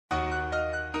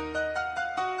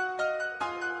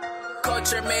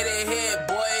Butcher made it hit,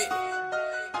 boy.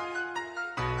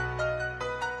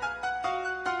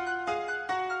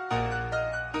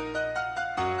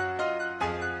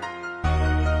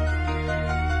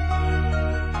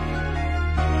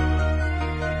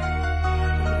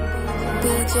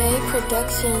 BJ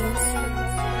Productions.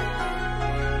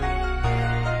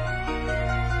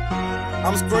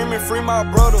 I'm screaming, free my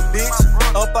brother, bitch.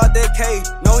 Up out that cage,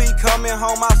 know he coming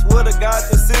home. I swear to God,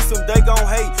 the system, they gon'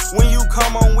 hate. When you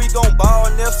come on, we gon'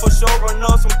 ball, and that's for sure. Run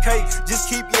up some cake.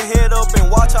 Just keep your head up and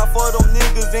watch out for them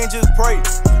niggas and just pray.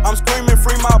 I'm screaming,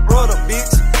 free my brother,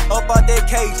 bitch. Up out that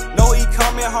cage, know he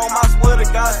coming home. I swear to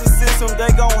God, the system,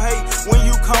 they gon' hate. When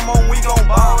you come on, we gon'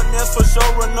 ball, and that's for sure.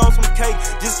 Run up some cake.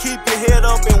 Just keep your head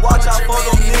up and watch out for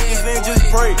them niggas and just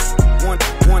pray.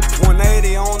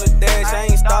 180 on the dash, I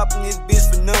ain't stopping this bitch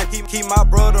for nothing. Keep my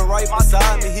brother right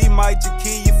beside me, he might just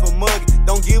kill you for mugging.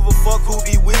 Don't give a fuck who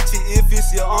be with you, if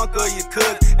it's your uncle or your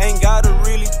cousin. Ain't gotta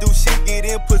really do shit, get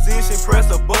in position, press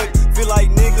a button. Feel like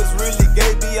niggas really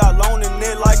gave me all on the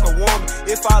net like a woman.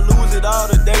 If I lose it all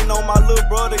today, know my little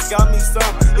brother got me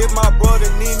something. If my brother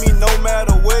need me, no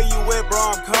matter where you at,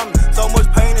 bro, I'm coming. So much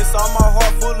pain, it's all my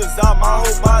heart full of out, my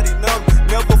whole body numb.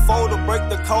 Never fold or break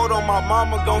the code on my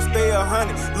mama, gon' stay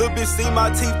 100. Little bitch see my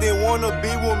teeth, then wanna be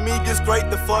with me, get straight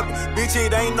the fuck. Bitch,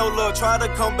 it ain't no love, try to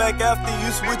come back after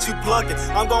you switch, you plug it.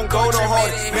 I'm gon' go the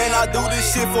hardest, man, I do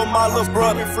this shit for my little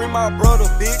brother. Free my brother,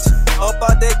 bitch. Up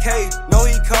out that cage, know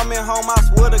he coming home. I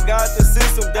swear to God, the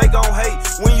system, they gon' hate.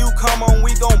 When you come on,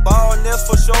 we gon' ball, and that's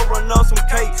for sure. Run up some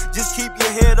cake. Just keep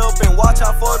your head up and watch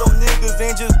out for them niggas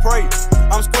and just pray.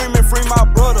 I'm screaming, free my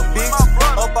brother, bitch.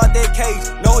 Up out that cage,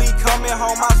 know he coming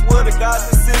home. I swear to God,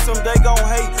 the system, they gon'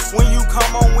 hate. When you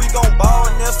come on, we gon' ball,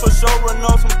 and that's for sure. Run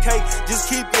up some cake. Just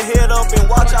keep your head up and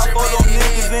watch out for them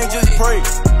niggas and just pray.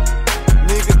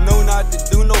 Niggas know not to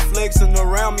do no flexing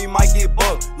around me, might get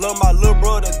bucked. Love my little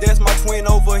brother, that's my twin.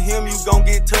 Over him, you gon'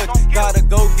 get touched. Gotta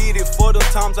go get it for the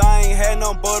times I ain't had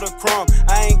nothing but a crumb.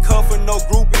 I ain't cuffing no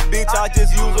groupie, bitch, I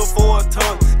just use her for a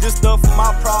tongue. Just stuff for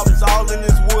my problems, all in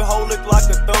this wood hole look like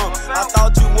a thumb. I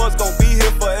thought you was gon' be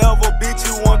here forever, bitch,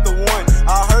 you want the one.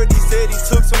 I heard he said he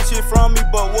took some shit from me,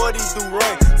 but what he do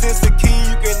run? Since the key,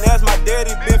 you can ask my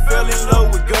daddy, been fell in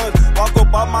love with guns. Walk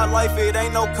up on my life, it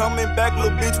ain't no coming back,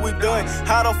 little bitch, we done.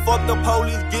 How the fuck the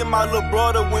police get my little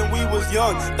brother when we was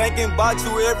young? Thinking about you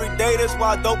every day, that's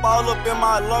why I dope all up in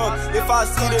my lungs. If I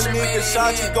see the nigga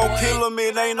shot, you gon' kill him,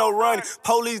 it ain't no running.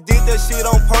 Police did that shit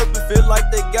on purpose, feel like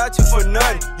they got you for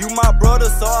nothing. You my brother,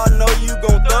 so I know you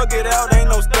gon' thug it out, ain't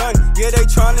no stun. Yeah, they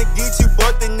tryna get you,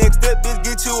 but the next step is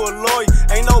get you a lawyer.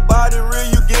 Ain't nobody real,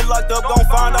 you get locked up, gon'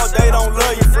 find out they don't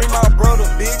love you. Free my brother,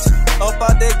 bitch. Up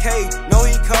out that cage, know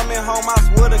he coming home. I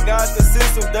swear to God, the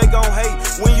system, they gon' hate.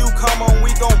 When you come on, we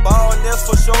gon' ball, and that's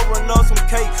for sure. Run up some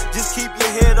cake. Just keep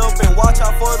your head up and watch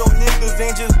out for them niggas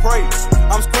and just pray.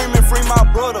 I'm screaming, free my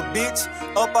brother, bitch.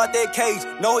 Up out that cage,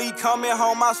 know he coming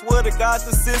home. I swear to God,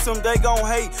 the system, they gon'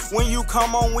 hate. When you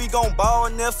come on, we gon' ball,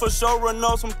 and that's for sure. Run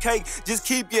up some cake. Just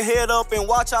keep your head up and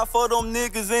watch out for them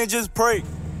niggas and just pray.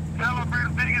 Tell my pretty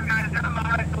biggest guy to tell him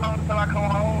I ain't alone until I come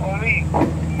home on me.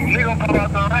 Nigga come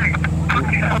out the right.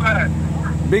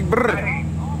 Big brr. Hey,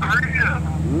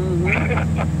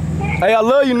 Hey, I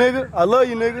love you, nigga. I love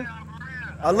you, nigga.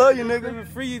 I love you, nigga.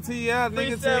 Free you to you out,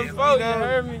 nigga. 374, you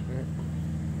heard me?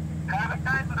 have a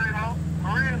time today, bro.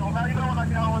 For real. I'll let you know when I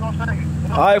get home. I'm gonna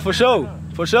say. All right, for sure.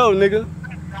 For sure, nigga.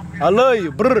 I love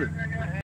you. Brr.